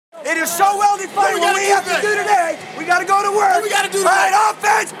It is so well defined. What we have to do today, we got to go to work. We got to do right,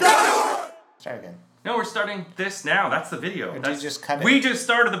 offense, go to work. Try again. No, we're starting this now. That's the video. Did you just cut it? We just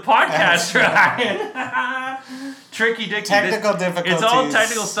started the podcast, Ryan. Tricky Dicky. Technical difficulties. It's all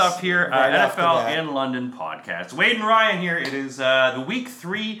technical stuff here. Right off the NFL bat. in London podcast. Wade and Ryan here. It is the Week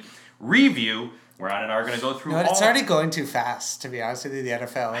 3 review. Ryan and I are going to go through It's already going too fast, to be honest with you, the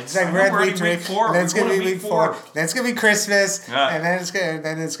NFL. It's like we're we're at week already 3, week 4. and then it's going to We're be going week to 4, week 4. then it's going to be Christmas, Yeah. and then it's going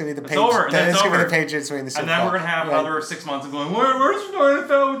to be the Patriots. over. Then It's it's going to over. be the Patriots winning the Super And then Bowl. we're going to have Right. another 6 months of going, where's the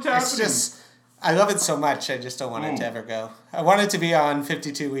NFL? What's happening? It's just, I love it so much, I just don't want it to ever go. I want it to be on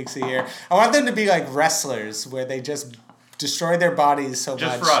 52 weeks a year. I want them to be like wrestlers, where they just destroy their bodies so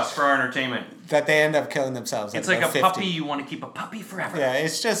Just much for us, for our entertainment. that they end up killing themselves. It's at like a about 50. puppy. You want to keep a puppy forever. Yeah,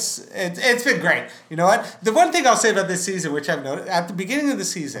 it's just, it's been great. You know what? The one thing I'll say about this season, which I've noticed, at the beginning of the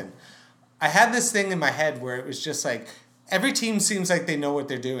season, I had this thing in my head where it was just like, every team seems like they know what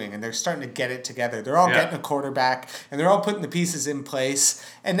they're doing and they're starting to get it together. They're all getting a quarterback and they're all putting the pieces in place.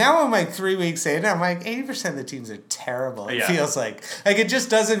 And now I'm like 3 weeks in, I'm like 80% of the teams are terrible. It feels like it just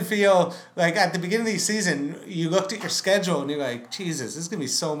doesn't feel like at the beginning of the season, you looked at your schedule and you're like, Jesus, this is going to be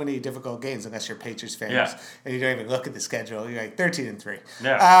so many difficult games unless you're Patriots fans. Yeah. And you don't even look at the schedule. You're like 13-3.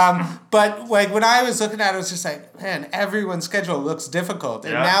 Yeah. But like when I was looking at it, it was just like, man, everyone's schedule looks difficult.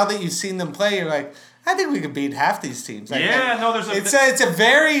 And now that you've seen them play, you're like, I think we could beat half these teams. Like, it's a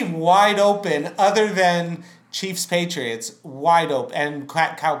very wide open, other than Chiefs, Patriots, wide open, and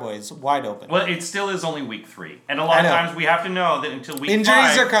Cowboys, wide open. Well, it still is only week 3. And a lot of times we have to know that until week 5...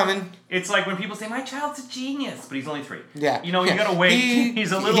 Injuries are coming. It's like when people say, my child's a genius, but he's only 3. Yeah. You know, you got to wait.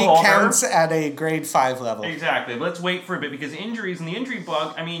 He's a little he older. He counts at a grade 5 level. Exactly. Let's wait for a bit because injuries and the injury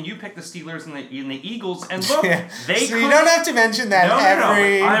bug, I mean, you pick the Steelers and the Eagles, and look, they so you don't have to mention that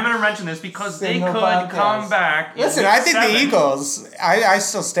every... No. I'm going to mention this because they could podcast. come back. Listen, I think the Eagles, I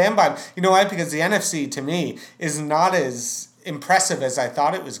still stand by them. You know why? Because the NFC, to me, is not as impressive as I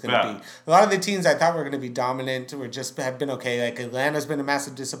thought it was going to be. A lot of the teams I thought were going to be dominant have been okay. Like Atlanta's been a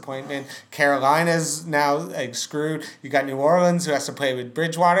massive disappointment. Carolina's now like screwed. You got New Orleans who has to play with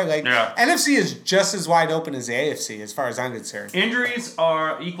Bridgewater. NFC is just as wide open as the AFC as far as I'm concerned. Injuries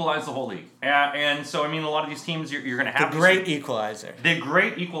equalize the whole league. And so, I mean, a lot of these teams you're going to have the great equalizer. The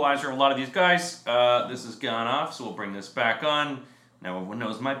great equalizer of a lot of these guys. This has gone off, so we'll bring this back on. Now everyone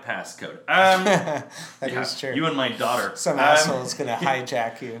knows my passcode. That is true. You and my daughter. Some asshole's going to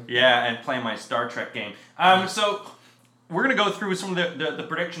hijack you. Yeah, and play my Star Trek game. So we're going to go through some of the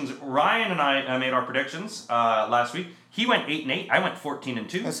predictions. Ryan and I made our predictions last week. He went 8-8. I went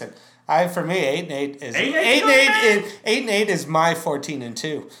 14-2. Listen, for me, 8-8 is 8-8 is my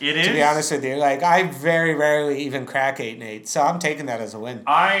 14-2. It is. To be honest with you, like I very rarely even crack 8-8, so I'm taking that as a win.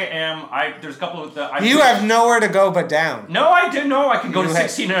 There's a couple of you have nown't to go but down. No, I didn't know I could go to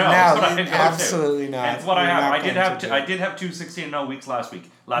 16-0. That's what I could go absolutely to. not. That's what I have. I did have 2 16-0 weeks last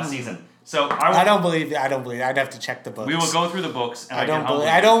season. So I don't believe. I'd have to check the books. We will go through the books.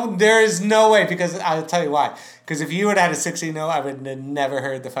 And there is no way, because I'll tell you why. Because if you would have had a 16-0, I would have never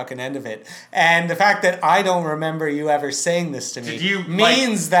heard the fucking end of it. And the fact that I don't remember you ever saying this to me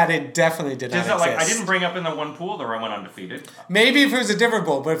means that it definitely did not exist. I didn't bring up in the one pool that I went undefeated. Maybe if it was a different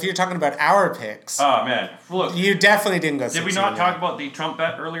pool, but if you're talking about our picks... Oh, man. Look. You definitely didn't go 16-0. Did we not talk about the Trump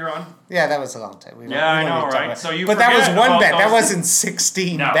bet earlier on? Yeah, that was a long time. I know, right? So but that was one bet. That wasn't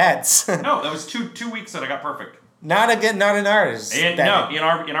 16 bets. No, that was two weeks that I got perfect. Not in ours. In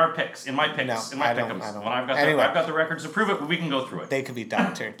our picks, in my picks, in my pick'ems. I've got the records to prove it, but we can go through it. They could be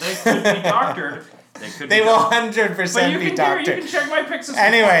doctored. They could be doctored. They will 100% be doctored. You can check my picks.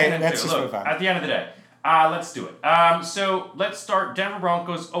 Anyway, let's just move on. At the end of the day, let's do it. So let's start. Denver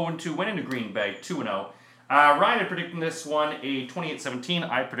Broncos 0-2, went into Green Bay 2-0. Ryan had predicted this one a 28-17.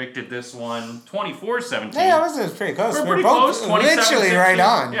 I predicted this one 24-17. Yeah, that was pretty close. We're pretty both close. Literally right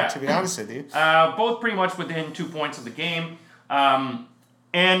on, to be honest with you. Both pretty much within 2 points of the game.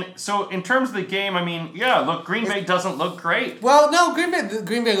 And so in terms of the game, I mean, look, Green Bay doesn't look great. Well, no,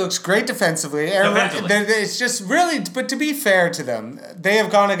 Green Bay looks great defensively. It's just really, but to be fair to them, they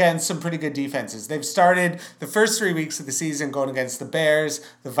have gone against some pretty good defenses. They've started the first 3 weeks of the season going against the Bears,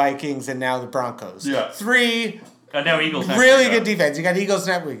 the Vikings, and now the Broncos. Yeah. And now Eagles. Really good defense. You got Eagles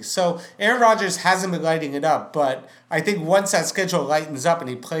next week. So Aaron Rodgers hasn't been lighting it up, but I think once that schedule lightens up and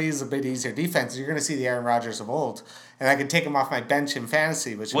he plays a bit easier defense, you're going to see the Aaron Rodgers of old. and I can take him off my bench in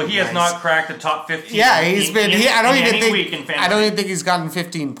fantasy. Which Well, would he be has nice. not cracked the top 15. Yeah, he's been. I don't even think think he's gotten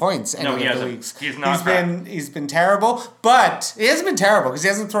 15 points any No, he of the hasn't. weeks. He's not He's been terrible, but he hasn't been terrible because he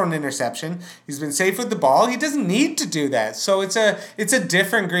hasn't thrown an interception. He's been safe with the ball. He doesn't need to do that. So it's a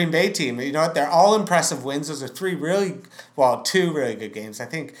different Green Bay team. You know what? They're all impressive wins. Those are two really good games. I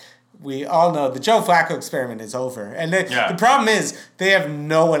think we all know the Joe Flacco experiment is over. And the problem is they have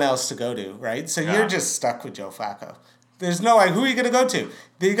no one else to go to, right? So you're just stuck with Joe Flacco. There's no way. Who are you going to go to?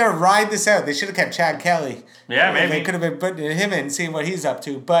 You got to ride this out. They should have kept Chad Kelly. Yeah, maybe. They could have been putting him in, seeing what he's up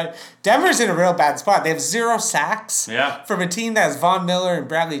to. But Denver's in a real bad spot. They have 0 sacks from a team that has Von Miller and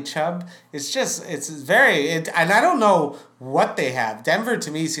Bradley Chubb. And I don't know what they have. Denver, to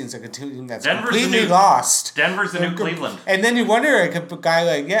me, seems like a team that's completely lost. Denver's the new Cleveland. And then you wonder, like, a guy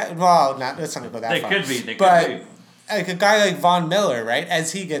like, let's not going to go that far. They could be. Like a guy like Von Miller, right?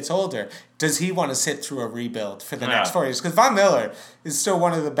 As he gets older, does he want to sit through a rebuild for the next 4 years? Because Von Miller is still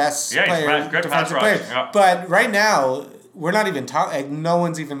one of the best defensive players. Yeah. But right now, we're not even talking. Like, no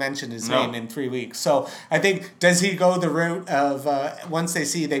one's even mentioned his name in 3 weeks. So I think, does he go the route of once they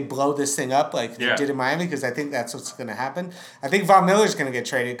see they blow this thing up like they did in Miami? Because I think that's what's going to happen. I think Von Miller's going to get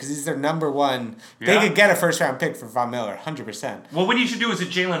traded because he's their number one. They could get a first-round pick for Von Miller, 100%. Well, what you should do is a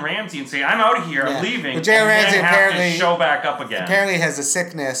Jalen Ramsey and say, I'm out of here, I'm leaving. But Jalen Ramsey apparently have to show back up again. Apparently has a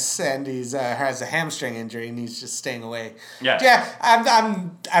sickness and he's has a hamstring injury and he's just staying away.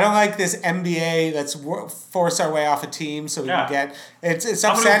 I don't like this NBA. Let's force our way off a team so we can get. It's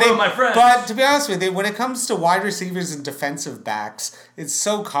upsetting. But to be honest with you, when it comes to wide receivers and defensive backs, it's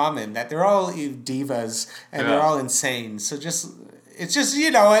so common that they're all divas and they're all insane. So it's just,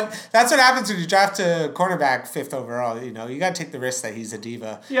 you know, that's what happens when you draft a cornerback 5th overall. You know, you got to take the risk that he's a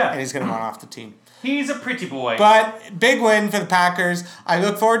diva and he's going to run off the team. He's a pretty boy. But big win for the Packers. I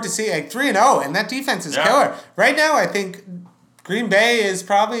look forward to seeing 3-0, and that defense is killer. Right now, I think Green Bay is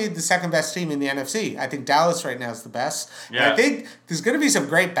probably the second best team in the NFC. I think Dallas right now is the best. Yeah. And I think there's going to be some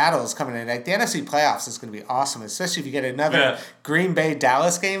great battles coming in. Like the NFC playoffs is going to be awesome, especially if you get another Green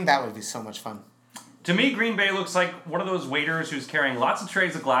Bay-Dallas game. That would be so much fun. To me, Green Bay looks like one of those waiters who's carrying lots of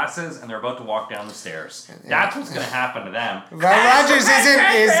trays of glasses and they're about to walk down the stairs. That's what's going to happen to them. Well, Rodgers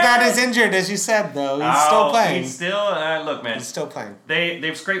is not as injured as you said, though. He's still playing. He's still, look, man. He's still playing.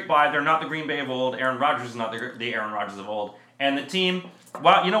 They've scraped by. They're not the Green Bay of old. Aaron Rodgers is not the Aaron Rodgers of old. And the team,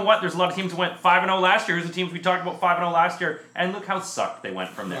 well, you know what? There's a lot of teams that went 5-0 last year. Here's the teams we talked about 5-0 last year. And look how sucked they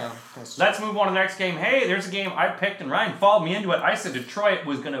went from there. Yeah, let's move on to the next game. Hey, there's a game I picked, and Ryan followed me into it. I said Detroit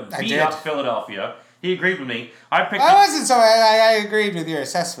was going to beat up Philadelphia. He agreed with me. I agreed with your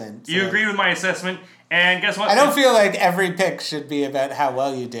assessment. So. You agreed with my assessment, and guess what? I don't feel like every pick should be about how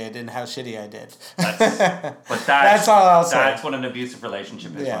well you did and how shitty I did. That's all I'll say. That's what an abusive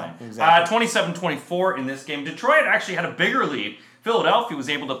relationship is, Ryan. Exactly. 27-24 in this game. Detroit actually had a bigger lead. Philadelphia was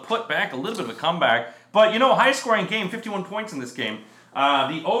able to put back a little bit of a comeback. But, you know, high-scoring game, 51 points in this game.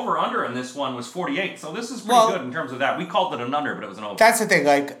 The over-under in this one was 48, so this is pretty good in terms of that. We called it an under, but it was an over. That's the thing,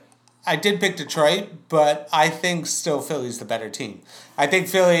 like, I did pick Detroit, but I think still Philly's the better team. I think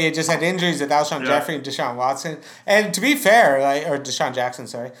Philly just had injuries with Alshon Jeffrey and Deshaun Watson. And to be fair, or Deshaun Jackson,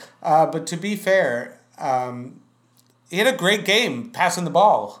 sorry. But to be fair, he had a great game passing the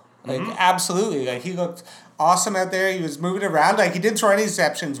ball. Like, absolutely. Like, he looked awesome out there. He was moving around. Like, he didn't throw any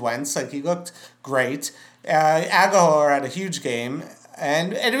interceptions once. Like, he looked great. Aguilar had a huge game.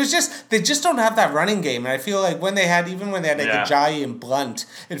 And it was just, they just don't have that running game. And I feel like when they had Ajayi and Blunt,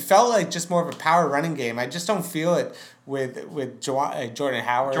 it felt like just more of a power running game. I just don't feel it with Jordan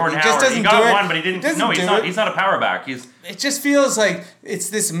Howard. He got one, but he didn't. He's not a power back. It just feels like it's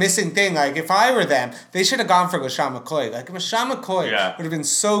this missing thing. Like, if I were them, they should have gone for LaShawn McCoy. Like, LaShawn McCoy would have been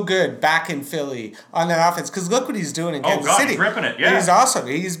so good back in Philly on that offense. Because look what he's doing in Kansas City. He's ripping it, yeah. He's awesome.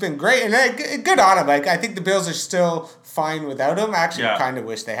 He's been great. And good on him. Like, I think the Bills are still fine without him. Actually, I kind of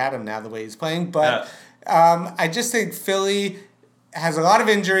wish they had him now the way he's playing. But I just think Philly has a lot of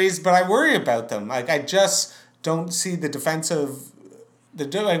injuries, but I worry about them. Like, I just don't see the defensive...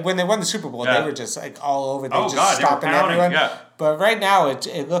 when they won the Super Bowl, they were just like all over. They stopping everyone. Yeah. But right now,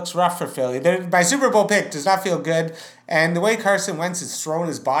 it looks rough for Philly. My Super Bowl pick does not feel good. And the way Carson Wentz is throwing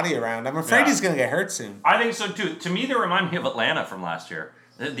his body around, I'm afraid he's going to get hurt soon. I think so, too. To me, they remind me of Atlanta from last year.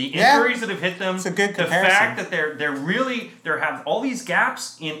 The injuries that have hit them. It's a good comparison. The fact that they have all these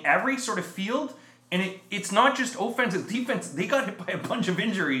gaps in every sort of field. And it's not just offense, it's defense. They got hit by a bunch of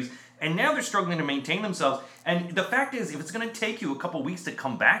injuries. And now they're struggling to maintain themselves. And the fact is, if it's going to take you a couple weeks to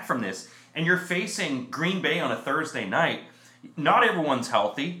come back from this, and you're facing Green Bay on a Thursday night, not everyone's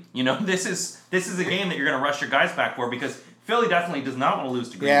healthy. You know, this is a game that you're going to rush your guys back for because Philly definitely does not want to lose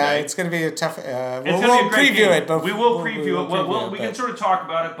to Green Yeah, Bay. it's going to be a tough. It's We'll gonna be a great preview game. it, but we will preview it. We'll We can sort of talk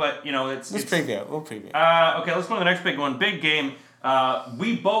about it, but let's preview it. We'll preview it. Okay, let's go to the next big one. Big game.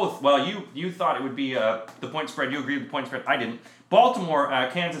 We both. Well, you thought it would be the point spread. You agreed with the point spread. I didn't. Baltimore,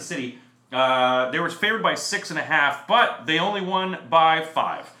 Kansas City. They were favored by 6.5, but they only won by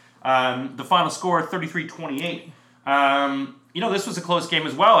 5. The final score 33-28. This was a close game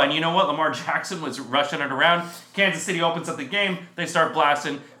as well, and you know what? Lamar Jackson was rushing it around. Kansas City opens up the game. They start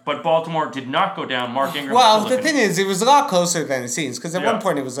blasting, but Baltimore did not go down. Mark Ingram. Well, the thing is, it was a lot closer than it seems, because at Yeah. one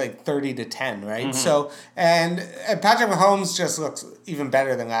point it was like 30-10, right? So, and Patrick Mahomes just looks even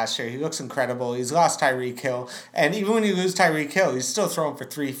better than last year. He looks incredible. He's lost Tyreek Hill, and even when you lose Tyreek Hill, he's still throwing for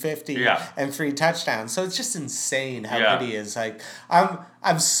 350 and 3 touchdowns. So it's just insane how good he is. Like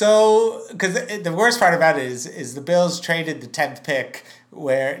I'm so, because the worst part about it is the Bills traded the 10th pick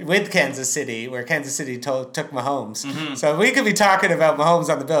with Kansas City, where Kansas City took Mahomes. So we could be talking about Mahomes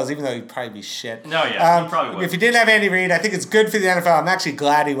on the Bills, even though he'd probably be shit. No, yeah, he probably would. If he didn't have Andy Reid, I think it's good for the NFL. I'm actually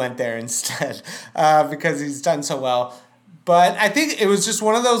glad he went there instead because he's done so well. But I think it was just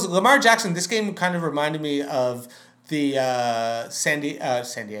one of those, Lamar Jackson, this game kind of reminded me of the San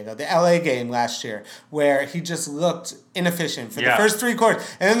Diego, the LA game last year, where he just looked inefficient for the first 3 quarters,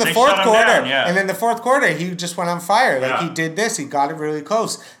 and then the fourth quarter, he just went on fire. Like he did this, he got it really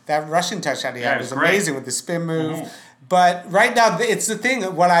close. That rushing touchdown he had was amazing with the spin move. But right now, it's the thing.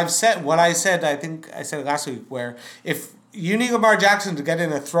 What I said, I think I said it last week, where if you need Lamar Jackson to get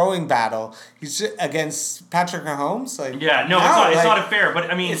in a throwing battle, he's against Patrick Mahomes. It's not fair.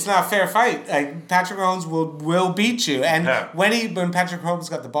 But I mean, it's not a fair fight. Like Patrick Mahomes will beat you. And when Patrick Mahomes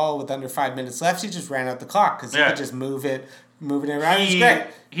got the ball with under 5 minutes left, he just ran out the clock because he could just move it around. It's great.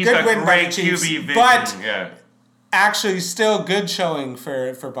 He's good got great QB vision. But actually, still good showing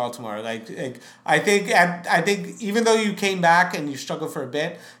for Baltimore. I think even though you came back and you struggled for a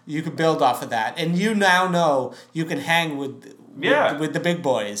bit, you could build off of that, and you now know you can hang with the big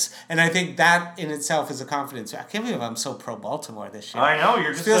boys, and I think that in itself is a confidence. I can't believe I'm so pro Baltimore this year. I know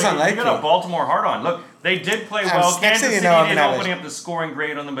you're just feels like, you got a Baltimore heart on. Look, they did play well. Kansas City did opening up the scoring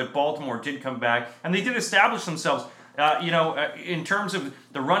grade on them, but Baltimore did come back, and they did establish themselves. In terms of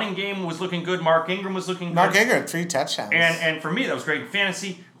the running game was looking good. Mark Ingram was looking good. Mark Ingram, 3 touchdowns. And for me, that was great in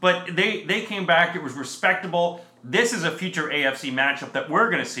fantasy. But they came back. It was respectable. This is a future AFC matchup that we're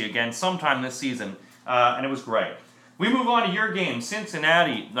going to see again sometime this season. And it was great. We move on to your game,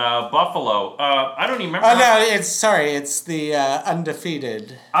 Cincinnati, Buffalo. I don't even remember. Oh, no, it's the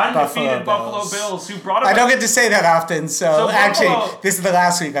undefeated Buffalo Bills who brought up. I don't get to say that often, so actually, this is the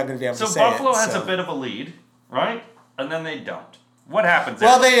last week I'm going to be able to say it. So Buffalo has a bit of a lead, right? And then they don't. What happens there?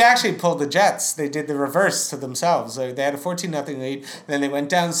 Well, they actually pulled the Jets. They did the reverse to themselves. They had a 14-0 lead, and then they went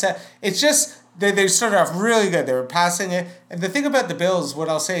down. It's just, they started off really good. They were passing it. And the thing about the Bills, what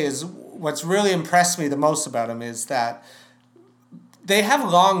I'll say is, what's really impressed me the most about them is that they have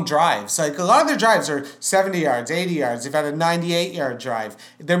long drives. Like, a lot of their drives are 70 yards, 80 yards. They've had a 98-yard drive.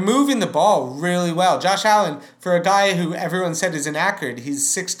 They're moving the ball really well. Josh Allen, for a guy who everyone said is inaccurate,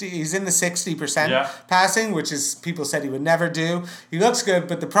 he's in the 60% passing, which is people said he would never do. He looks good,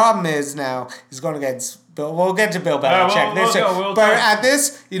 but the problem is now he's going against Bill. We'll get to Bill Belichick. But at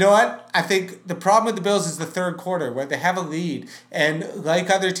this, you know what? I think the problem with the Bills is the third quarter where they have a lead, and like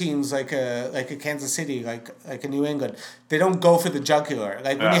other teams, like a Kansas City, like a New England, they don't go for the jugular.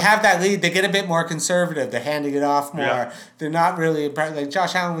 When you have that lead, they get a bit more conservative. They're handing it off more. Yeah. They're not really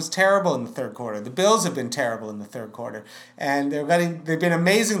Josh Allen was terrible in the third quarter. The Bills have been terrible in the third quarter, and they've been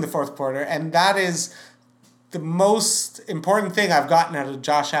amazing in the fourth quarter, and that is the most important thing I've gotten out of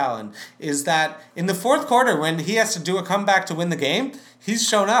Josh Allen is that in the fourth quarter, when he has to do a comeback to win the game, he's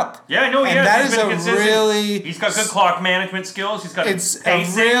shown up. Yeah, I know he has. That is he's got good clock management skills. He's got It's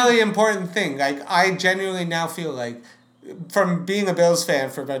pacing. a really important thing. I genuinely now feel like, from being a Bills fan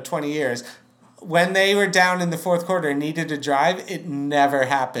for about 20 years, when they were down in the fourth quarter and needed to drive, it never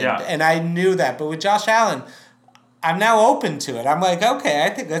happened. Yeah. And I knew that. But with Josh Allen, I'm now open to it. I'm like, okay,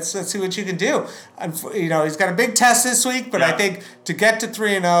 I think let's see what you can do. He's got a big test this week, but I think to get to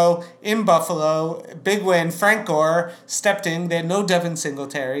 3-0 in Buffalo, big win. Frank Gore stepped in. They had no Devin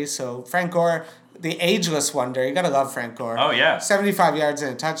Singletary, so Frank Gore, the ageless wonder. You gotta love Frank Gore. Oh yeah, 75 yards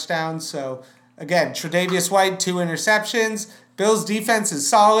and a touchdown. So again, Tre'Davious White, 2 interceptions. Bills' defense is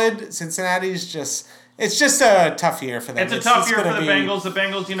solid. Cincinnati's just. It's just a tough year for them. It's a tough year for the Bengals. The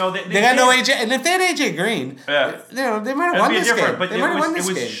Bengals, they got no AJ, and if they had AJ Green, they might have won this game. But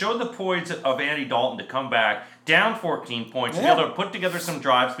it showed the poise of Andy Dalton to come back down 14 points, to be able to put together some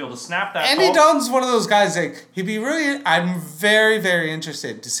drives, to be able to snap that. Andy Dalton's one of those guys he'd be really. I'm very, very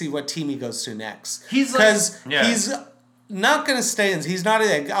interested to see what team he goes to next. He's not going to stay in. He's not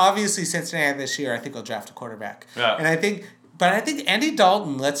like, obviously Cincinnati this year. I think he'll draft a quarterback. Yeah. And I think Andy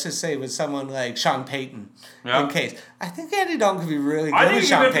Dalton, let's just say, with someone like Sean Payton, in case. I think Andy Dalton could be really good. I think with he's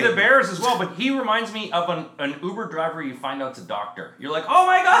Sean good Payton. for the Bears as well, but he reminds me of an Uber driver you find out's a doctor. You're like, oh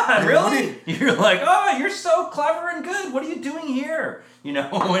my God, really? You're like, oh, you're so clever and good. What are you doing here? You know,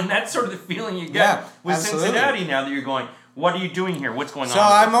 and that's sort of the feeling you get with absolutely. Cincinnati now that you're going, what are you doing here? What's going on? So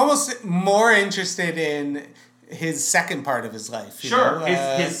I'm almost more interested in his second part of his life. Sure,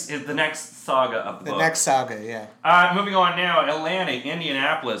 his the next saga of the book. The next saga, yeah. Moving on now, Atlanta,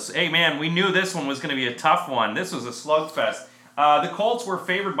 Indianapolis. Hey man, we knew this one was going to be a tough one. This was a slugfest. The Colts were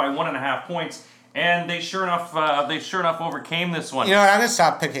favored by 1.5 points, and they sure enough overcame this one. You know what? I'm gonna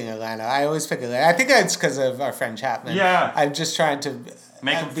stop picking Atlanta. I always pick Atlanta. I think it's because of our friend Chapman. Yeah. I'm just trying to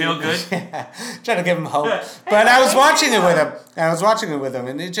Make him feel good? Yeah. Trying to give him hope. But I was watching it with him.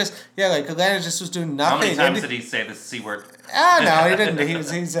 And it just, like Atlanta just was doing nothing. How many times did he say the C word? No, he didn't.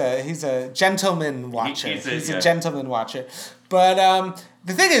 He's a gentleman watcher. He's a gentleman watcher. But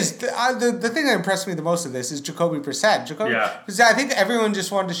the thing is, the thing that impressed me the most of this is Jacoby Brissett. Brissett, I think everyone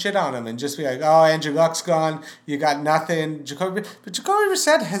just wanted to shit on him and just be like, oh, Andrew Luck's gone. You got nothing. But Jacoby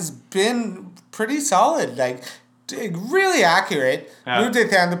Brissett has been pretty solid. Like, really accurate.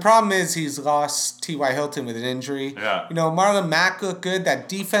 The problem is he's lost T.Y. Hilton with an injury. Yeah. You know, Marlon Mack looked good. That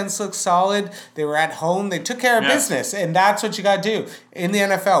defense looked solid. They were at home. They took care of business. And that's what you got to do. In the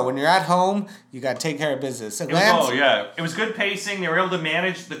NFL, when you're at home, you got to take care of business. It was good pacing. They were able to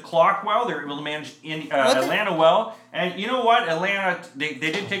manage the clock well. They were able to manage Atlanta well. And you know what? Atlanta, they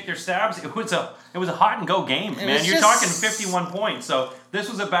did take their stabs. It was a hot and go game, man. You're talking 51 points. So this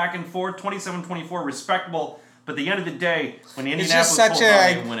was a back and forth, 27-24, respectable. But at the end of the day, when the Indianapolis Colts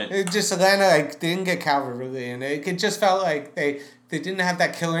win it. Atlanta, they didn't get Calvin really, and it just felt like they didn't have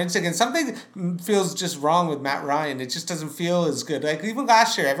that killer instinct. And something feels just wrong with Matt Ryan. It just doesn't feel as good. Like even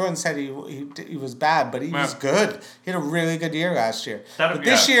last year, everyone said he was bad, but he was good. He had a really good year last year. But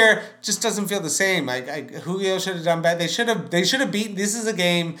this year just doesn't feel the same. Like Julio should have done better. They should have beaten. This is a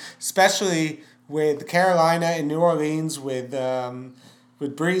game, especially with Carolina and New Orleans with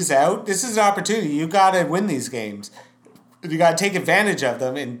Breeze out. This is an opportunity. You got to win these games. You got to take advantage of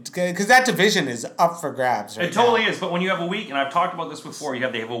them, and because that division is up for grabs right now. It totally is, but when you have a weak, and I've talked about this before,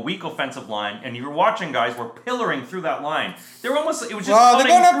 they have a weak offensive line, and you're watching guys were pillaring through that line. It was just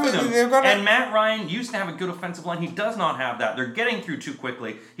cutting through them. And Matt Ryan used to have a good offensive line. He does not have that. They're getting through too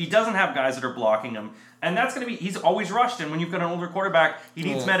quickly. He doesn't have guys that are blocking him. And that's going to be, he's always rushed. And when you've got an older quarterback, he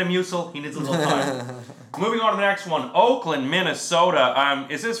needs Metamucil. He needs a little time. Moving on to the next one. Oakland, Minnesota.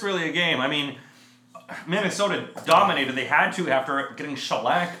 Is this really a game? I mean, Minnesota dominated. They had to after getting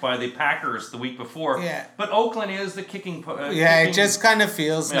shellacked by the Packers the week before. Yeah. But Oakland is the kicking. It just kind of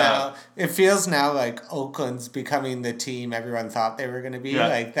feels now. It feels now like Oakland's becoming the team everyone thought they were going to be. Yeah.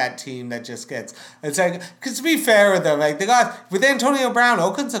 Like that team that just gets. It's like, because to be fair with them, like they got with Antonio Brown,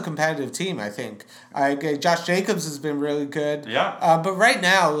 Oakland's a competitive team. I think. Josh Jacobs has been really good. Yeah. But right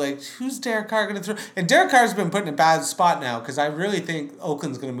now, like, who's Derek Carr going to throw? And Derek Carr's been put in a bad spot now because I really think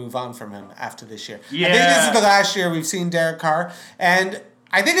Oakland's going to move on from him after this year. Yeah. I think this is the last year we've seen Derek Carr. And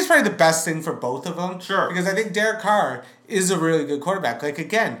I think it's probably the best thing for both of them. Sure. Because I think Derek Carr is a really good quarterback. Like,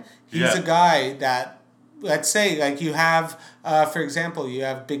 again, he's a guy that, let's say, like, you have, for example, you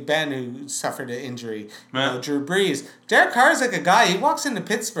have Big Ben who suffered an injury. Drew Brees. Derek Carr is like a guy, he walks into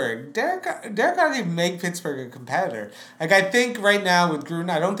Pittsburgh. Derek Carr can make Pittsburgh a competitor. Like, I think right now with Gruden,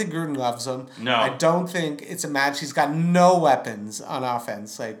 I don't think Gruden loves him. No. I don't think it's a match. He's got no weapons on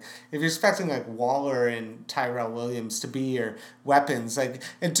offense. Like, if you're expecting, like, Waller and Tyrell Williams to be your weapons, like,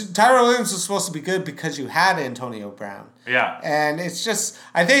 and Tyrell Williams was supposed to be good because you had Antonio Brown. Yeah. And it's just,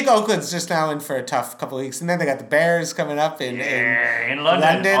 I think Oakland's just now in for a tough couple of weeks. And then they got the Bears coming up in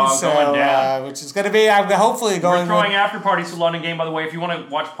London. Going down. Which is going to be, hopefully going. We're throwing after parties for London game, by the way. If you want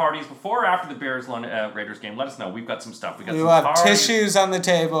to watch parties before or after the Bears Raiders game, let us know. We've got some stuff. We'll have tissues on the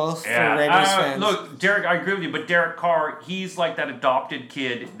table for Raiders fans. Look, Derek, I agree with you, but Derek Carr, he's like that adopted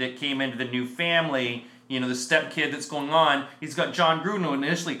kid that came into the new family. You know, the step kid that's going on. He's got John Gruden who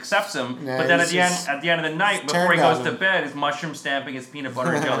initially accepts him, but then at the end of the night, before he goes to bed, is mushroom stamping his peanut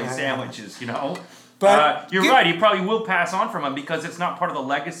butter and jelly sandwiches. You know. But you're right. He probably will pass on from him because it's not part of the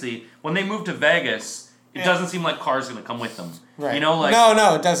legacy. When they move to Vegas, it doesn't seem like Carr's going to come with them. Right. You know, like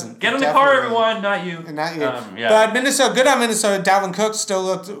no, it doesn't. Get in the car, everyone. Not you. Not you. But Minnesota, good on Minnesota. Dalvin Cook still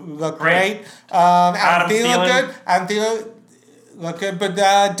looked great. Adam Thielen looked good. Adam Thielen looked good.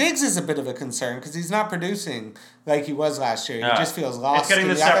 But Diggs is a bit of a concern because he's not producing like he was last year. He just feels lost. It's getting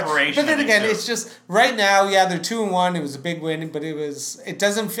the separation. But then again, it's just right now. Yeah, they're 2-1. It was a big win, but it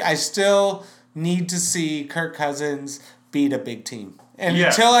doesn't. I still need to see Kirk Cousins beat a big team. And Yeah.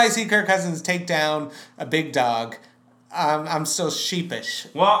 until I see Kirk Cousins take down a big dog, I'm still sheepish.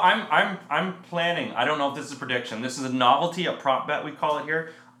 Well, I'm planning. I don't know if this is a prediction. This is a novelty, a prop bet we call it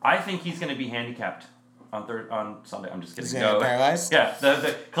here. I think he's going to be handicapped on Sunday. I'm just kidding. Is he paralyzed? Yeah,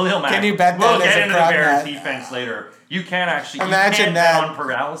 the Khalil Mack. Can you bet we'll that as get a into the prop Bears bet? defense later. You can't actually Imagine you can't that. bet on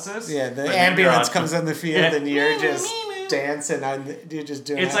paralysis. Yeah, the but maybe ambulance on- comes on the field Yeah. and you're just dancing on. You're just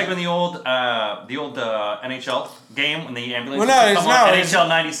doing. It's that. like when the old NHL game when the ambulance Well, no, would come it's- on no, it's- NHL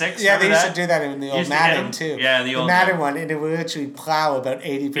 '96. Yeah, they remember used that? to do that in the old Used to hit Madden him? too. Yeah, the old Madden one, and it would literally plow about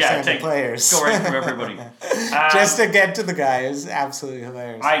 80% of the players. Go right through everybody. Just to get to the guy. It was absolutely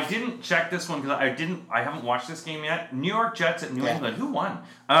hilarious. I didn't check this one because I haven't watched this game yet. New York Jets at New Yeah. England. Who won?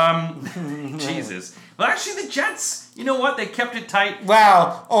 Jesus. Well, actually, the Jets. You know what? They kept it tight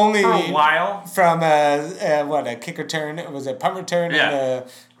Wow, only for a while. from a kick return. It was a punt return Yeah. and a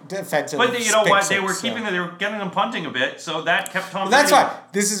defensive. But you know pick what? They six, were so. keeping. They were getting them punting a bit, so that kept Tom. Well, that's Brady. why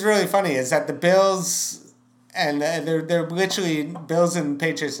this is really funny. Is that the Bills and they're literally Bills and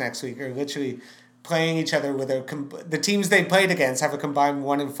Patriots next week are literally playing each other with the teams they played against have a combined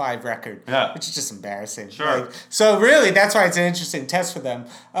 1-5 record. Yeah. Which is just embarrassing. Sure. So really, that's why it's an interesting test for them.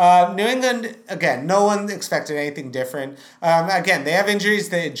 New England, again, no one expected anything different. Again, they have injuries.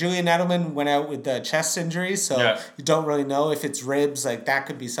 Julian Edelman went out with the chest injury, so Yeah. you don't really know if it's ribs. Like that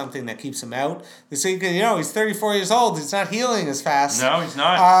could be something that keeps him out. So he's 34 years old. He's not healing as fast. No, he's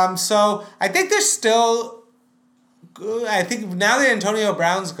not. So I think they're still. I think now that Antonio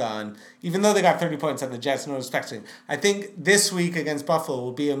Brown's gone, even though they got 30 points on the Jets, no expecting. I think this week against Buffalo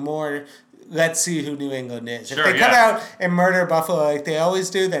will be a more. Let's see who New England is. Sure, If they come out and murder Buffalo like they always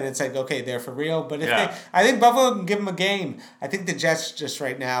do, then it's like, okay, they're for real. But if I think Buffalo can give them a game. I think the Jets just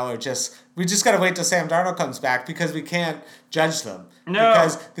right now are we just got to wait till Sam Darnold comes back because we can't judge them. No.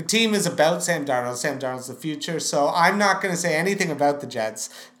 Because the team is about Sam Darnold. Sam Darnold's the future. So I'm not going to say anything about the Jets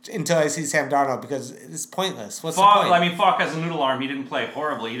until I see Sam Darnold because it's pointless. What's the point? I mean, Falk has a noodle arm. He didn't play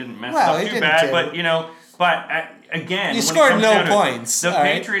horribly. He didn't mess Well, it he up too didn't bad. do. But again, You when it scored comes no down to it, points, The all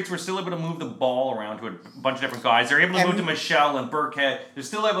right? Patriots were still able to move the ball around to a bunch of different guys. They're able to And- move to Michelle and Burkhead. They're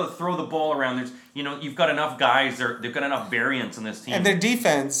still able to throw the ball around. You've got enough guys. They've got enough variance in this team. And their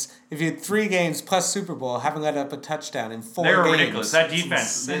defense, if you had 3 games plus Super Bowl, haven't let up a touchdown in 4 They're games. ridiculous. That It's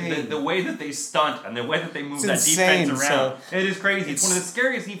defense, insane. the way that they stunt and the way that they move It's that insane, defense around, so it is crazy. It's one of the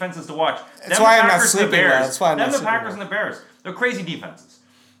scariest defenses to watch. That's Them, why the I'm not Packers and the sleeping well. Bears. That's why I'm Them, not the sleeping Packers well. and the Bears. They're crazy defenses.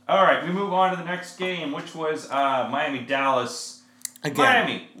 All right, we move on to the next game, which was Miami-Dallas. Again.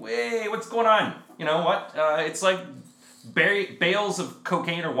 Miami, wait, what's going on? You know what? It's like bales of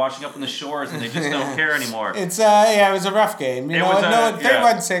cocaine are washing up on the shores, and they just don't care anymore. It was a rough game. It was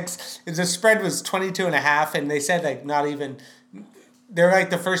 31-6. The spread was 22.5, and they said like not even. They're like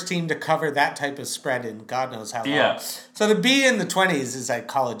the first team to cover that type of spread in God knows how long. Yeah. So to be in the 20s is like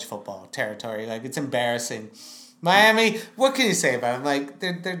college football territory. Like it's embarrassing. Miami, what can you say about them? Like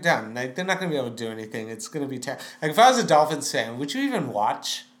they're done. Like they're not gonna be able to do anything. It's gonna be terrible. Like if I was a Dolphins fan, would you even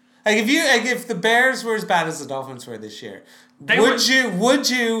watch? Like if the Bears were as bad as the Dolphins were this year, would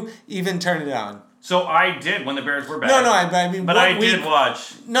you even turn it on? So I did when the Bears were bad. No, I mean, but I did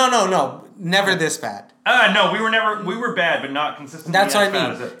watch. No, never this bad. No, we were bad, but not consistently. That's what as I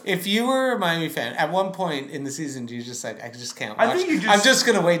bad mean. as it. If you were a Miami fan, at one point in the season, do you just like, I just can't watch? I think you just- I'm just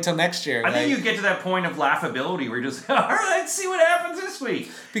gonna wait till next year. I think you get to that point of laughability where you're just, all right, let's see what happens this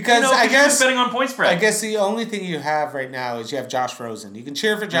week. Because I I you're just guess betting on point spread. I guess the only thing you have right now is you have Josh Rosen. You can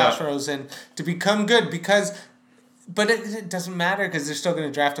cheer for Josh Rosen to become good because. But it doesn't matter because they're still going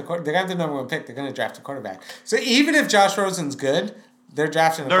to draft a quarterback. They're going to have the number 1 pick. They're going to draft a quarterback. So even if Josh Rosen's good, they're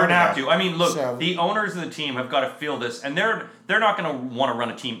drafting a They're gonna quarterback. have to. I mean, look, So- the owners of the team have got to feel this, and they're not going to want to run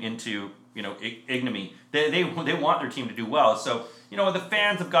a team into ignominy. They want their team to do well. So the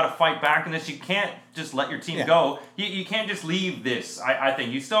fans have got to fight back in this. You can't just let your team go. You can't just leave this. I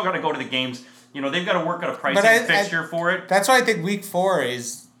think you still got to go to the games. They've got to work out a pricing fixture for it. That's why I think week 4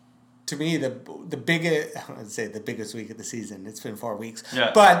 is, to me, the biggest. I'd say the biggest week of the season. It's been 4 weeks.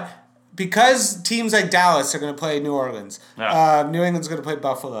 Yeah. But because teams like Dallas are going to play New Orleans, New England's going to play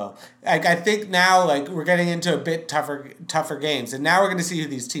Buffalo. I think now we're getting into a bit tougher games, and now we're going to see who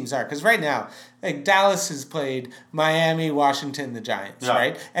these teams are. Because right now, Dallas has played Miami, Washington, the Giants,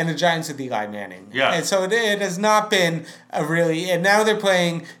 right? And the Giants with Eli Manning. Yeah. And so it has not been and now they're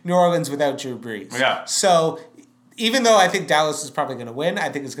playing New Orleans without Drew Brees. Yeah. So even though I think Dallas is probably going to win, I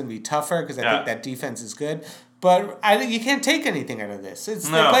think it's going to be tougher because I think that defense is good. But you can't take anything out of this.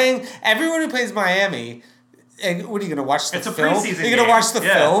 They're playing everyone who plays Miami. And what are you going to watch the It's a film? preseason You're going to game. watch the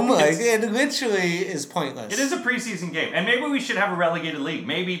Yeah. film? Like, it literally is pointless. It is a preseason game, and maybe we should have a relegated league.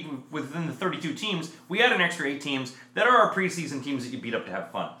 Maybe within the 32 teams, we add an extra 8 teams that are our preseason teams that you beat up to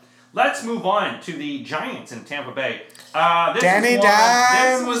have fun. Let's move on to the Giants in Tampa Bay. Danny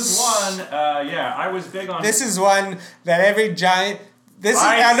Dimes. This was one. I was big on. This is one that every Giant...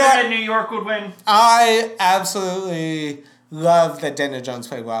 I said New York would win. I absolutely love that Daniel Jones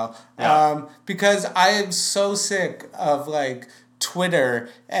played well. Yeah. Because I am so sick of like Twitter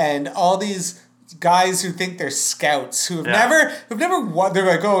and all these guys who think they're scouts who have never won. They're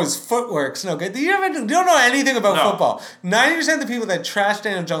like, oh, his footwork's no good. You don't know anything about football. 90% of the people that trash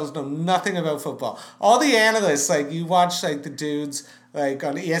Daniel Jones know nothing about football. All the analysts, like you watch like the dudes like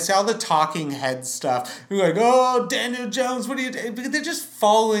on ESPN, all the talking head stuff. Who are like, oh, Daniel Jones, what are you doing? Because they're just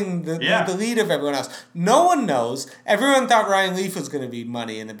following the lead of everyone else. No one knows. Everyone thought Ryan Leaf was going to be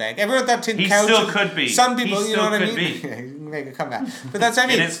money in the bank. Everyone thought Tim Couch. He still could be. Some people, He you know still what I could mean? be. Yeah, you can make a comeback. But that's what I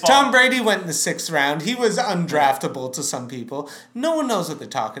mean. It is Tom Brady went in the 6th round. He was undraftable to some people. No one knows what they're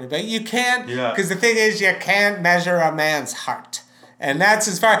talking about. You can't, because the thing is, you can't measure a man's heart. And that's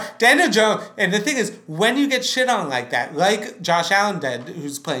as far... Daniel Jones... And the thing is, when you get shit on like that, like Josh Allen did,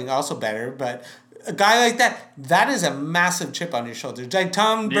 who's playing also better, but a guy like that is a massive chip on your shoulder. Like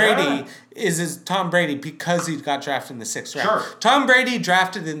Tom Brady is Tom Brady because he got drafted in the 6th round. Sure. Tom Brady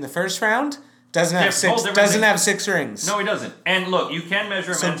drafted in the 1st round doesn't have six rings. No, he doesn't. And look, you can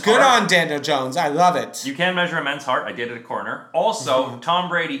measure a man's heart. So good on Daniel Jones. I love it. You can measure a man's heart. I did it at corner. Also, Tom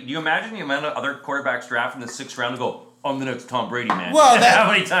Brady... Do you imagine the amount of other quarterbacks drafted in the 6th round to go... I'm the next Tom Brady man. Well,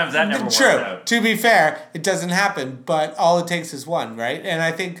 how many times that never worked out? To be fair, it doesn't happen, but all it takes is one, right? And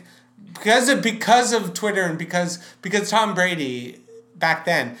I think because of Twitter and because Tom Brady back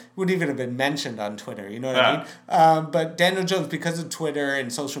then wouldn't even have been mentioned on Twitter, you know what I mean? But Daniel Jones, because of Twitter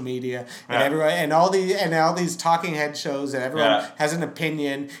and social media and everyone and all these talking head shows and everyone has an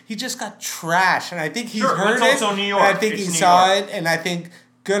opinion, he just got trashed, and I think he's heard it. Also New York. And I think he saw it, and I think.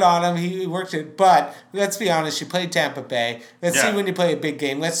 Good on him. He worked it. But let's be honest, you played Tampa Bay. Let's see when you play a big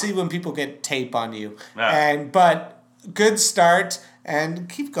game. Let's see when people get tape on you. But good start and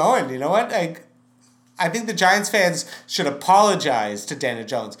keep going. You know what? I think the Giants fans should apologize to Daniel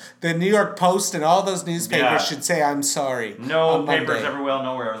Jones. The New York Post and all those newspapers should say, I'm sorry. No papers ever will,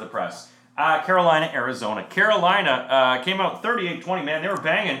 nowhere the press. Carolina, Arizona. Carolina came out 38-20, man. They were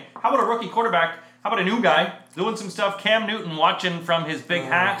banging. How about a rookie quarterback? How about a new guy doing some stuff? Cam Newton watching from his big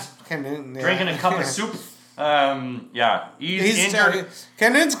hat. Cam Newton, drinking a cup of soup. He's injured.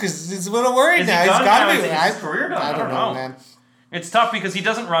 Cam Newton's because he's a little worried now. He's got to be. His career done. I don't know, man. It's tough because he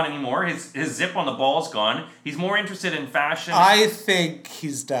doesn't run anymore. His zip on the ball's gone. He's more interested in fashion. I think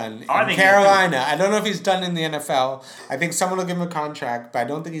he's done in Carolina. I don't know if he's done in the NFL. I think someone will give him a contract, but I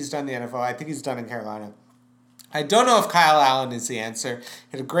don't think he's done in the NFL. I think he's done in Carolina. I don't know if Kyle Allen is the answer.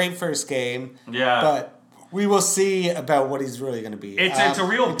 He had a great first game. Yeah. But we will see about what he's really going to be. It's a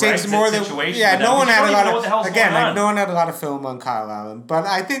real Brexit situation. Yeah, no one had no one had a lot of film on Kyle Allen. But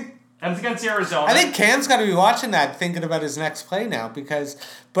I think... And it's against Arizona. I think Cam's got to be watching that, thinking about his next play now.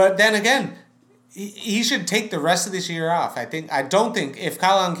 But then again, he should take the rest of this year off. I don't think if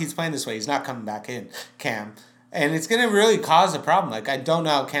Kyle Allen keeps playing this way, he's not coming back in, Cam. And it's going to really cause a problem. Like, I don't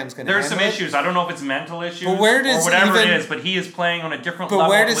know how Cam's going to handle it. There's some issues. I don't know if it's mental issues or whatever it is, but he is playing on a different level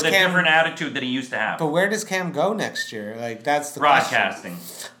with a different attitude that he used to have. But where does Cam go next year? Like, that's the broadcasting.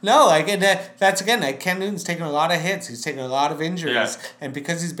 Question. No, that's again, like, Cam Newton's taking a lot of hits. He's taking a lot of injuries. Yeah. And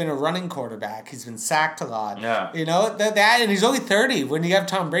because he's been a running quarterback, he's been sacked a lot. Yeah. You know, and he's only 30. When you have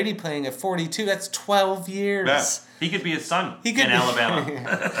Tom Brady playing at 42, that's 12 years. Yeah. He could be his son in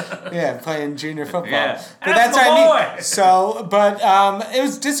Alabama. Yeah, playing junior football. Yeah. But that's what I mean. So, but it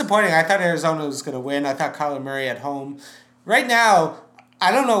was disappointing. I thought Arizona was going to win. I thought Kyler Murray at home. Right now,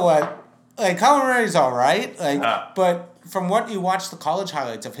 I don't know what... Like, Kyler Murray's all right. But from what you watch the college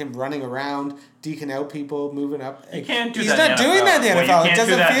highlights of him running around, deking out people, moving up. You can't do that. He's not doing that in the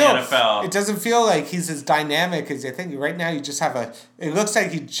NFL. It doesn't feel like he's as dynamic as you think. Right now, you just have it looks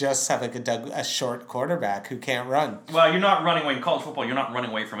like you just have like a short quarterback who can't run. Well, you're not running away in college football. You're not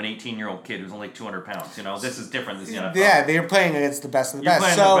running away from an 18-year-old kid who's only 200 pounds. You know, this is different than the NFL. Yeah, they're playing against the best of the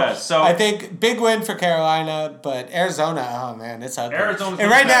best. So I think big win for Carolina, but Arizona, oh man, it's ugly. Arizona's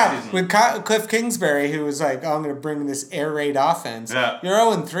and right now with Cliff Kingsbury, who was like, "Oh, I'm going to bring this air raid offense." Yeah. You're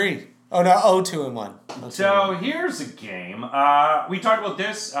 0-3. Oh no, 2-1. So here's a game. We talked about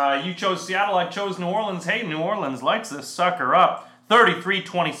this. You chose Seattle. I chose New Orleans. Hey, New Orleans lights this sucker up.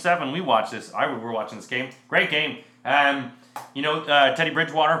 33-27. We watched this. We were watching this game. Great game. Teddy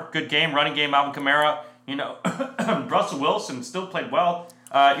Bridgewater, good game. Running game, Alvin Kamara. Russell Wilson still played well.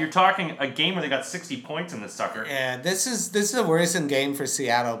 You're talking a game where they got 60 points in this sucker. Yeah, this is a worrisome game for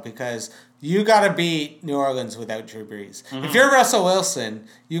Seattle because you got to beat New Orleans without Drew Brees. If you're Russell Wilson,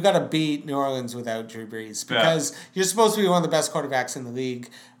 you got to beat New Orleans without Drew Brees because you're supposed to be one of the best quarterbacks in the league.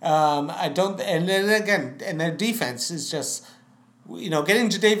 And then again, and their defense is just, getting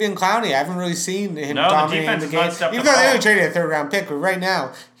Jadeveon Clowney. I haven't really seen him dominating the game. Even though they only traded a 3rd-round pick, but right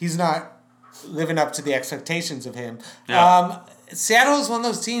now he's not living up to the expectations of him. Yeah. Seattle is one of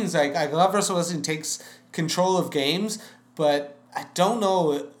those teams. Like, I love Russell Wilson takes control of games, but I don't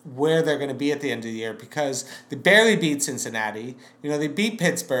know where they're going to be at the end of the year because they barely beat Cincinnati. They beat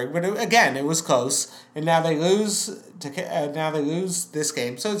Pittsburgh, but it was close, and now they lose this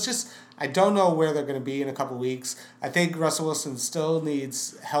game. So it's just, I don't know where they're going to be in a couple weeks. I think Russell Wilson still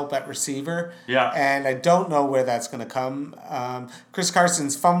needs help at receiver. Yeah. And I don't know where that's going to come. Chris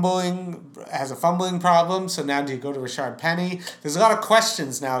Carson's has a fumbling problem, so now do you go to Rashard Penny? There's a lot of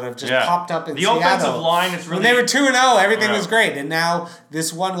questions now that have just popped up in Seattle. The offensive line is really... When they were 2-0, everything was great. And now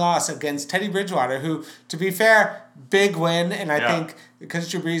this one loss against Teddy Bridgewater, who, to be fair, big win. And I think, because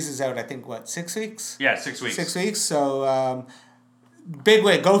Drew Brees is out, 6 weeks? Yeah, 6 weeks. 6 weeks, so... big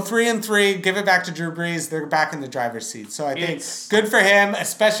win. Go 3-3. Give it back to Drew Brees. They're back in the driver's seat. So I think good for him,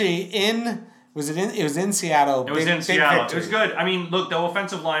 especially it was in Seattle. It was in Seattle. It was good. I mean, look, the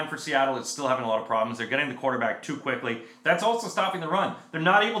offensive line for Seattle is still having a lot of problems. They're getting the quarterback too quickly. That's also stopping the run. They're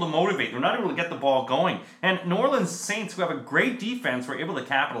not able to motivate. They're not able to get the ball going. And New Orleans Saints, who have a great defense, were able to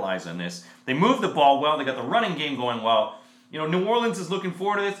capitalize on this. They moved the ball well. They got the running game going well. New Orleans is looking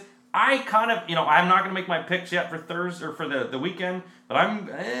forward to this. I kind of, I'm not going to make my picks yet for Thursday or for the weekend, but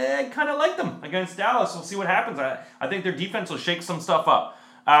I kind of like them against Dallas. We'll see what happens. I think their defense will shake some stuff up.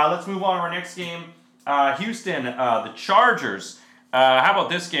 Let's move on to our next game. Houston, the Chargers. How about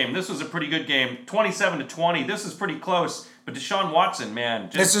this game? This was a pretty good game. 27-20. This is pretty close. But Deshaun Watson, man.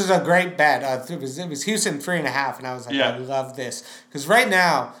 This was a great bet. It was Houston 3.5, and I was like, I love this. Because right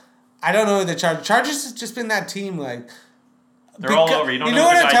now, I don't know who the Chargers has just been that team, like... They're all over. You don't know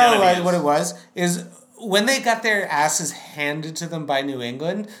what what I tell you what it was? Is when they got their asses handed to them by New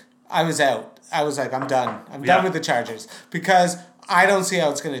England, I was out. I was like, I'm done. I'm done with the Chargers. Because I don't see how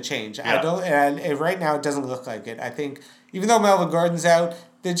it's going to change. Yeah. I don't, and right now it doesn't look like it. I think even though Melvin Gordon's out,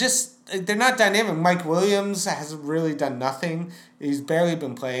 they're not dynamic. Mike Williams hasn't really done nothing. He's barely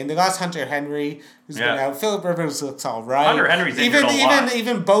been playing. They lost Hunter Henry, who's been out. Phillip Rivers looks all right. Hunter Henry's injured a lot.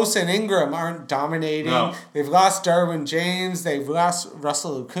 Even Bosa and Ingram aren't dominating. No. They've lost Derwin James. They've lost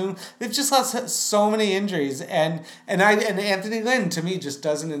Russell Okung. They've just lost so many injuries. And Anthony Lynn, to me, just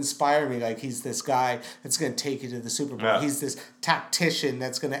doesn't inspire me like he's this guy that's going to take you to the Super Bowl. Yeah. He's this tactician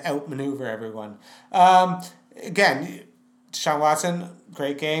that's going to outmaneuver everyone. Again, Deshaun Watson,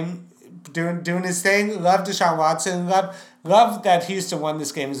 great game. Doing his thing. Love Deshaun Watson. Love that Houston won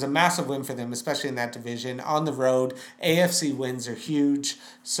this game. It was a massive win for them, especially in that division. On the road, AFC wins are huge.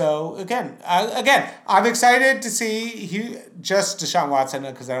 So, again, I'm excited to see just Deshaun Watson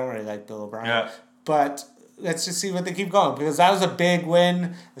because I don't really like Bill O'Brien. Yeah. But let's just see what they keep going because that was a big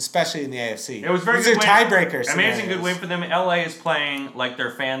win, especially in the AFC. It was very good. These are tiebreakers. Amazing good win for them. LA is playing like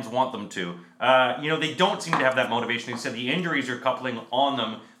their fans want them to. They don't seem to have that motivation. They said the injuries are coupling on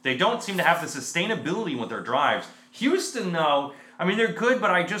them. They don't seem to have the sustainability with their drives. Houston, though, I mean, they're good,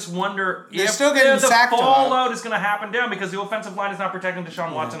 but I just wonder if the fallout is going to happen down because the offensive line is not protecting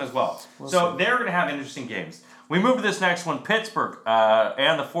Deshaun Watson as well. So they're going to have interesting games. We move to this next one, Pittsburgh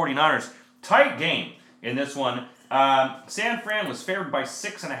and the 49ers. Tight game in this one. San Fran was favored by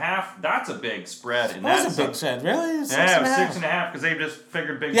 6.5. That's a big spread. That was a big spread, really? It was 6.5 because they just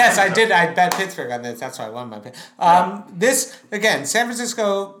figured big. Yes, I did. I bet Pittsburgh on this. That's why I won my pick. This again, San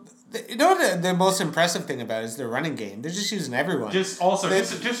Francisco. You know what the most impressive thing about it is their running game. They're just using everyone. Just so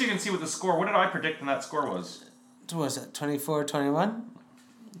you can see what the score. What did I predict when that score was? What was it? 24-21?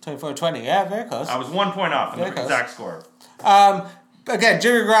 24-20. Yeah, very close. I was 1 point off in the exact score. Again,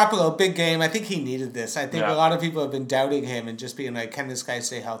 Jimmy Garoppolo, big game. I think he needed this. I think a lot of people have been doubting him and just being like, can this guy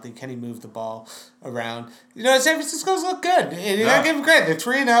stay healthy? Can he move the ball around? San Francisco's look good. And you gotta give him credit.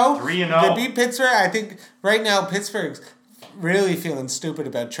 They're 3-0. 3-0. They beat Pittsburgh. I think right now Pittsburgh's really feeling stupid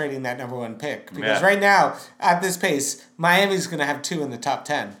about trading that number 1 pick. Because right now, at this pace, Miami's going to have 2 in the top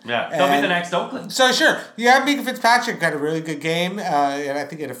 10. Yeah, they'll be the next Oakland. So, sure. Yeah, Minka Fitzpatrick had a really good game. And I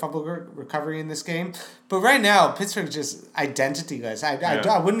think he had a fumble recovery in this game. But right now, Pittsburgh's just identity, guys.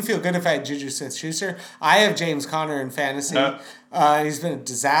 I wouldn't feel good if I had Juju Smith-Schuster. I have James Conner in fantasy. He's been a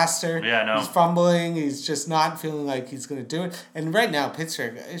disaster. Yeah, no. He's fumbling. He's just not feeling like he's going to do it. And right now,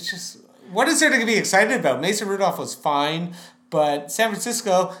 Pittsburgh, it's just... What is there to be excited about? Mason Rudolph was fine, But San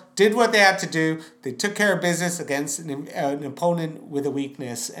Francisco did what they had to do. They took care of business against an opponent with a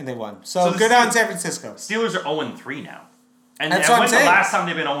weakness, and they won. So good on San Francisco. Steelers are 0-3 now. And that's what I'm when's saying. The last time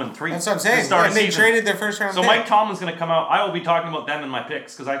they've been 0-3? That's what I'm saying. And they traded their first round pick. So Mike Tomlin's going to come out. I will be talking about them in my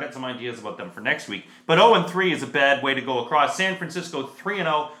picks because I got some ideas about them for next week. But 0-3 is a bad way to go across. San Francisco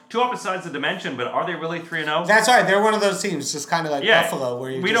 3-0. Two opposite sides of the dimension, but are they really 3-0? That's right. They're one of those teams, just kind of like Buffalo,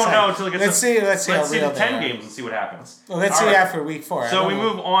 where we don't know until it gets. Let's see the 10 games and see what happens. Well, let's see after week 4. So we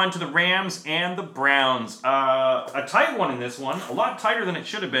move on to the Rams and the Browns. A tight one in this one, a lot tighter than it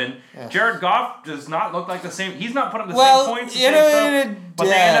should have been. Yeah. Jared Goff does not look like the same. He's not putting up the same points. But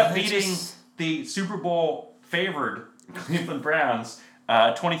they end up beating the Super Bowl favored Cleveland Browns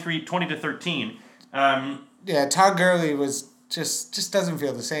 20-13. Todd Gurley was just doesn't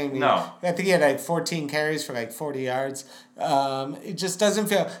feel the same. No. I think he had like 14 carries for like 40 yards. It just doesn't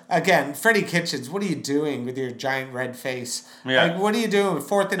feel... Again, Freddie Kitchens, what are you doing with your giant red face? Yeah. Like, what are you doing with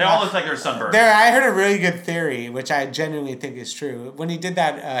 4th and... They all look like they're sunburned. I heard a really good theory, which I genuinely think is true. When he did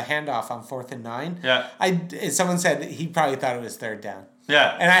that handoff on 4th and 9, someone said he probably thought it was 3rd down.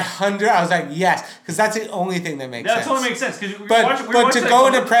 Yeah. And I was like, yes, because that's the only thing that makes sense. That's what makes sense. But to go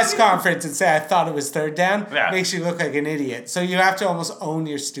in a press conference and say, I thought it was 3rd down, makes you look like an idiot. So you have to almost own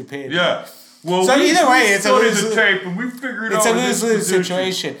your stupidity. Yeah. Well, so either way, it's a lose-lose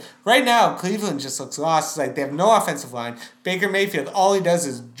situation. Right now, Cleveland just looks lost. It's like they have no offensive line. Baker Mayfield, all he does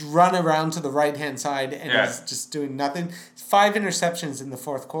is run around to the right-hand side and he's just doing nothing. 5 interceptions in the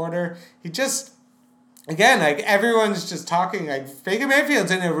 4th quarter. He just... Again, like everyone's just talking, like Baker Mayfield's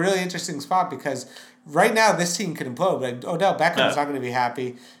in a really interesting spot because right now this team could implode. Like Odell Beckham's not going to be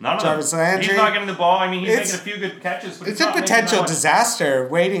happy. Jarvis Landry, he's not getting the ball. I mean, he's making a few good catches, but it's a potential disaster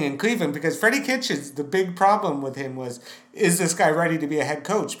waiting in Cleveland because Freddie Kitchens, the big problem with him was, is this guy ready to be a head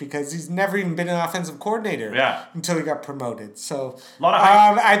coach? Because he's never even been an offensive coordinator until he got promoted. So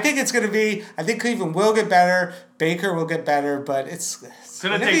I think it's going to be. I think Cleveland will get better. Baker will get better, but it's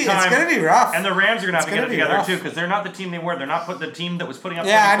going to take time. It's going to be rough. And the Rams are going to have to get it together too because they're not the team they were. They're not the team that was putting up.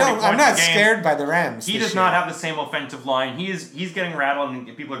 I'm not scared by the Rams. He does not have the same offensive line. He's getting rattled and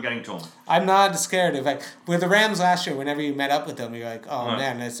people are getting to him. I'm not scared of with the Rams last year. Whenever you met up with them, you're like, oh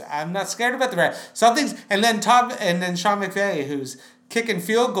man, I'm not scared about the Rams. And then Sean McVay, who's kicking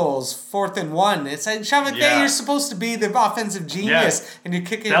field goals 4th and 1. It's like, Sean McVay, you're supposed to be the offensive genius, and you're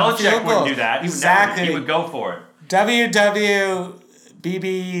kicking field goals. Belichick wouldn't do that. Exactly. He would go for it.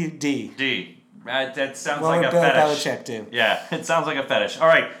 WWBBD. That sounds what like would a Bill fetish. Belichick do? Yeah, it sounds like a fetish. All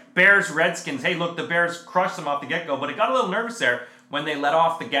right, Bears, Redskins. Hey, look, the Bears crushed them off the get-go, but it got a little nervous there when they let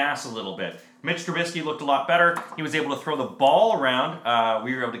off the gas a little bit. Mitch Trubisky looked a lot better. He was able to throw the ball around.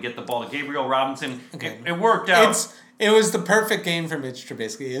 We were able to get the ball to Gabriel Robinson. Okay. It worked out. It was the perfect game for Mitch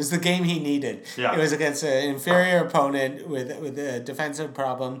Trubisky. It was the game he needed. Yeah. It was against an inferior opponent with a defensive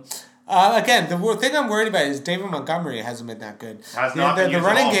problem. Again, the thing I'm worried about is David Montgomery hasn't been that good. The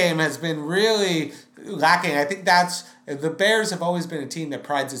running game has been really lacking. I think the Bears have always been a team that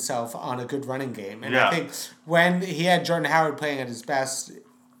prides itself on a good running game. And I think when he had Jordan Howard playing at his best,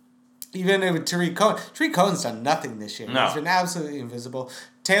 even with Tariq Cohen's done nothing this year. No. He's been absolutely invisible.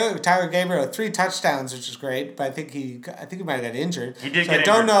 Tyler Gabriel, 3 touchdowns, which is great, but I think he might have got injured. He did so get I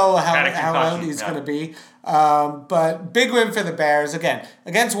don't injured. know how out he's going to be. But big win for the Bears. Again,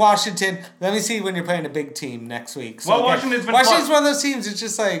 against Washington. Let me see when you're playing a big team next week. So well, Washington's one of those teams, it's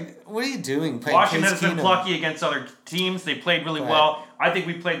just like, what are you doing playing Washington has been plucky against other teams. They played really well. I think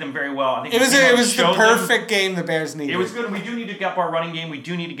we played them very well. I think it was the perfect game the Bears needed. It was good. We do need to get up our running game. We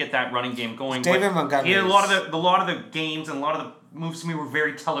do need to get that running game going. David Montgomery. A lot of the games and a lot of the moves to me were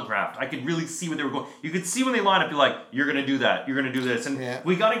very telegraphed. I could really see where they were going. You could see when they line up, you're like, you're going to do that. You're going to do this. And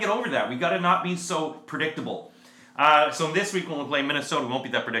we got to get over that. We got to not be so predictable. So this week when we play Minnesota, we won't be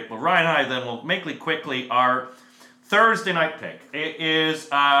that predictable. Ryan and I then will make quickly our Thursday night pick. It is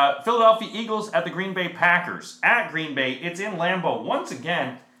Philadelphia Eagles at the Green Bay Packers. At Green Bay, it's in Lambeau. Once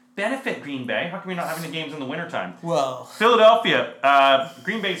again, benefit Green Bay. How come you're not having the games in the wintertime? Well, Philadelphia,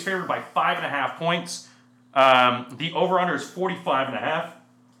 Green Bay is favored by 5.5 points. The over-under is 45.5.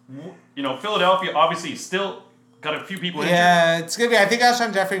 Philadelphia obviously still got a few people injured. Yeah, it's going to be... I think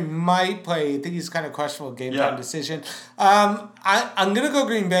Alshon Jeffrey might play. I think he's kind of questionable game time decision. I'm going to go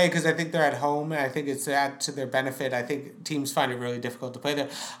Green Bay because I think they're at home, and I think it's to their benefit. I think teams find it really difficult to play there.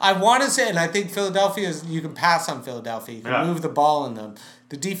 I want to say, and I think Philadelphia you can pass on Philadelphia. You can move the ball in them.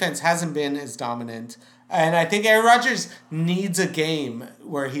 The defense hasn't been as dominant. And I think Aaron Rodgers needs a game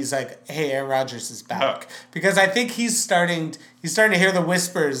where he's like, hey, Aaron Rodgers is back. Because I think he's starting to hear the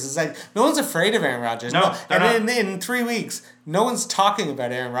whispers. It's like, no one's afraid of Aaron Rodgers. No. And in 3 weeks, no one's talking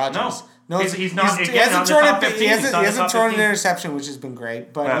about Aaron Rodgers. No, He's not. he Again, hasn't not in the thrown top 15. he He's hasn't, not he in the hasn't top thrown 15. an interception, which has been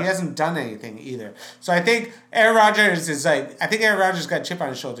great, but Yeah. he hasn't done anything either. So I think Aaron Rodgers is like, I think Aaron Rodgers got a chip on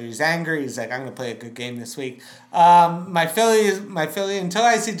his shoulder. He's angry. He's like, I'm going to play a good game this week. My Philly, until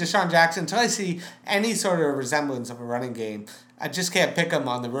I see Deshaun Jackson, until I see any sort of resemblance of a running game, I just can't pick them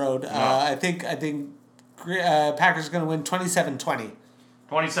on the road. I think Packers are going to win 27-20.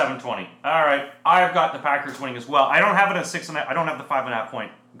 27-20. All right. I've got the Packers winning as well. I don't have it at 6.5. I don't have the 5.5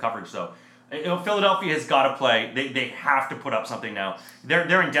 point coverage though. Philadelphia has got to play. They have to put up something now.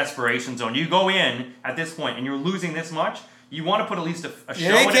 They're in desperation zone. You go in at this point and you're losing this much. You want to put at least a show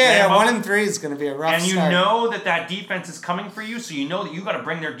in Yeah, Lambeau. 1-3 is going to be a rough And you start. know that defense is coming for you, so you know that you got to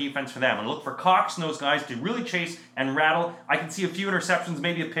bring their defense for them and look for Cox and those guys to really chase and rattle. I can see a few interceptions,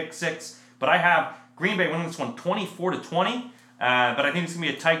 maybe a pick six, but I have Green Bay winning this one 24-20. But I think it's going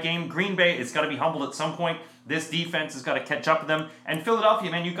to be a tight game. Green Bay has got to be humbled at some point. This defense has got to catch up with them. And Philadelphia,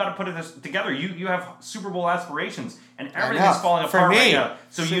 man, you've got to put this together. You have Super Bowl aspirations, and everything's falling apart right now.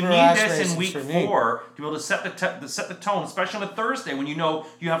 So you need this in week 4 to be able to set the tone, especially on a Thursday when you know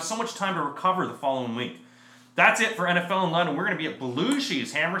you have so much time to recover the following week. That's it for NFL in London. We're going to be at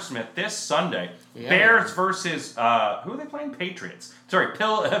Belushi's Hammersmith this Sunday. Yeah. Bears versus, who are they playing? Patriots. Sorry,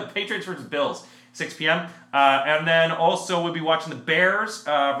 Patriots versus Bills. 6 p.m. And then also we'll be watching the Bears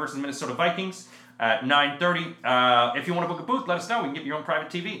versus the Minnesota Vikings at 9:30. If you want to book a booth, let us know. We can get your own private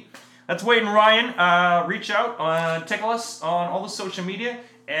TV. That's Wade and Ryan. Reach out, tickle us on all the social media,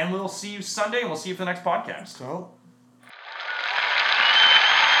 and we'll see you Sunday, and we'll see you for the next podcast. Cool.